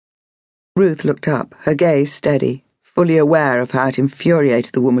Ruth looked up, her gaze steady, fully aware of how it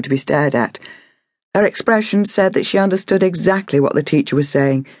infuriated the woman to be stared at. Her expression said that she understood exactly what the teacher was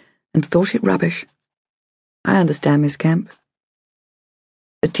saying, and thought it rubbish. "I understand, Miss Kemp."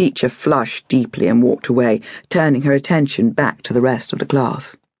 The teacher flushed deeply and walked away, turning her attention back to the rest of the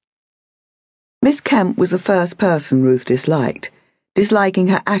class. Miss Kemp was the first person Ruth disliked, disliking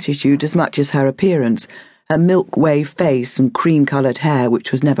her attitude as much as her appearance, her milk-wave face and cream-coloured hair,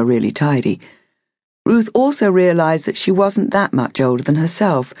 which was never really tidy. Ruth also realised that she wasn't that much older than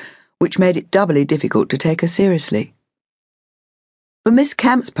herself, which made it doubly difficult to take her seriously. For Miss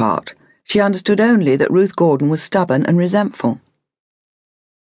Kemp's part, she understood only that Ruth Gordon was stubborn and resentful.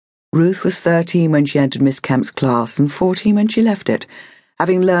 Ruth was 13 when she entered Miss Kemp's class and 14 when she left it,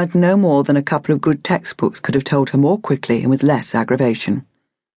 having learned no more than a couple of good textbooks could have told her more quickly and with less aggravation.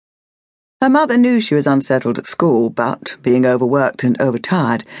 Her mother knew she was unsettled at school, but, being overworked and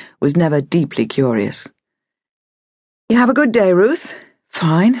overtired, was never deeply curious. "You have a good day, Ruth?"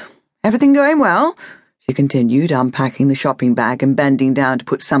 "Fine. Everything going well?" she continued, unpacking the shopping bag and bending down to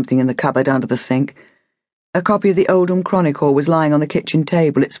put something in the cupboard under the sink. A copy of the Oldham Chronicle was lying on the kitchen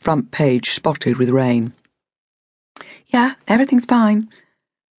table, its front page spotted with rain. "Yeah, everything's fine."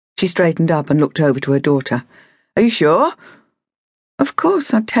 She straightened up and looked over to her daughter. "Are you sure?" "Of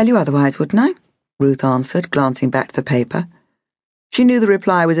course, I'd tell you otherwise, wouldn't I?" Ruth answered, glancing back to the paper. She knew the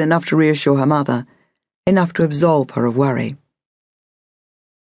reply was enough to reassure her mother, enough to absolve her of worry.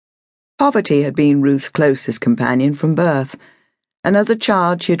 Poverty had been Ruth's closest companion from birth, and as a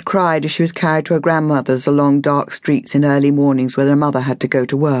child she had cried as she was carried to her grandmother's along dark streets in early mornings when her mother had to go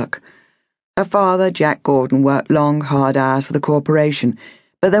to work. Her father, Jack Gordon, worked long, hard hours for the corporation,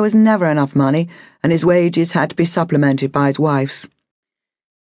 but there was never enough money, and his wages had to be supplemented by his wife's.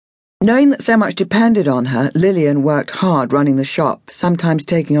 Knowing that so much depended on her, Lillian worked hard running the shop, sometimes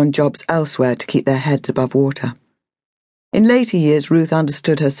taking on jobs elsewhere to keep their heads above water. In later years, Ruth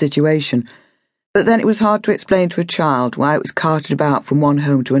understood her situation, but then it was hard to explain to a child why it was carted about from one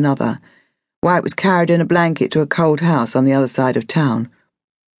home to another, why it was carried in a blanket to a cold house on the other side of town.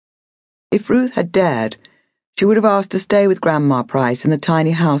 If Ruth had dared, she would have asked to stay with Grandma Price in the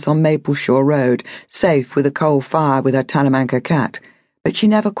tiny house on Mapleshore Road, safe with a coal fire with her Talamanca cat, but she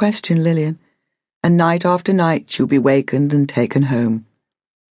never questioned Lillian, and night after night she would be wakened and taken home.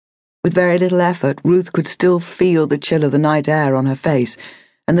 With very little effort, Ruth could still feel the chill of the night air on her face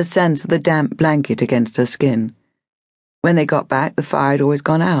and the sense of the damp blanket against her skin. When they got back, the fire had always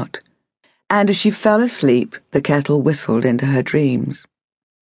gone out, and as she fell asleep, the kettle whistled into her dreams.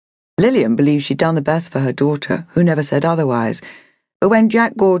 Lillian believed she'd done the best for her daughter, who never said otherwise, but when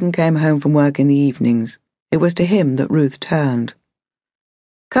Jack Gordon came home from work in the evenings, it was to him that Ruth turned.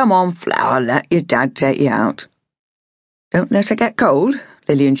 "Come on, Flower, let your dad take you out." "Don't let her get cold,"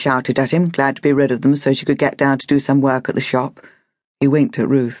 Lillian shouted at him, glad to be rid of them so she could get down to do some work at the shop. He winked at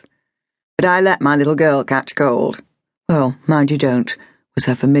Ruth. "But I let my little girl catch cold." "Well, mind you don't," was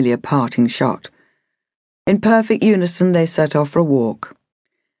her familiar parting shot. In perfect unison they set off for a walk.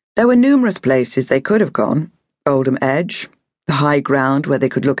 There were numerous places they could have gone. Oldham Edge, the high ground where they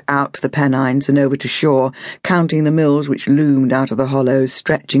could look out to the Pennines and over to shore, counting the mills which loomed out of the hollows,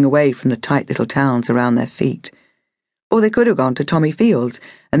 stretching away from the tight little towns around their feet. Or they could have gone to Tommy Field's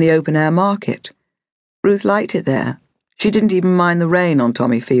and the open-air market. Ruth liked it there. She didn't even mind the rain on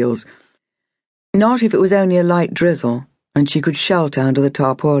Tommy Field's. Not if it was only a light drizzle, and she could shelter under the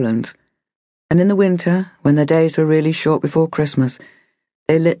tarpaulins. And in the winter, when the days were really short before Christmas,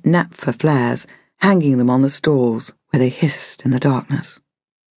 they lit naphtha flares, hanging them on the stalls, where they hissed in the darkness.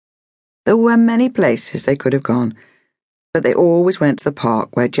 There were many places they could have gone, but they always went to the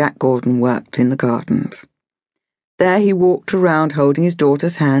park where Jack Gordon worked in the gardens. There he walked around holding his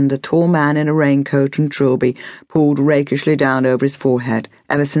daughter's hand, a tall man in a raincoat and trilby pulled rakishly down over his forehead,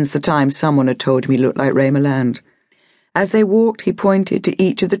 ever since the time someone had told him he looked like Ray Milland. As they walked, he pointed to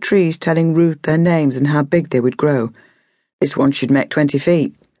each of the trees, telling Ruth their names and how big they would grow. "This one should make 20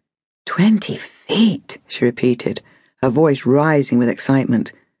 feet. 20 feet, she repeated, her voice rising with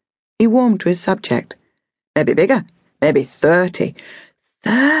excitement. He warmed to his subject. "Maybe bigger, maybe 30.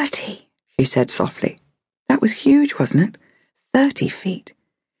 30, she said softly. That was huge, wasn't it? 30 feet.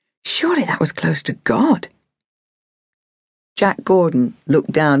 Surely that was close to God. Jack Gordon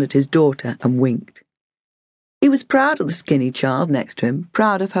looked down at his daughter and winked. He was proud of the skinny child next to him,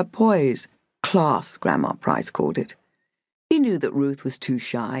 proud of her poise. Class, Grandma Price called it. He knew that Ruth was too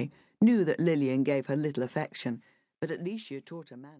shy, knew that Lillian gave her little affection, but at least she had taught her manners.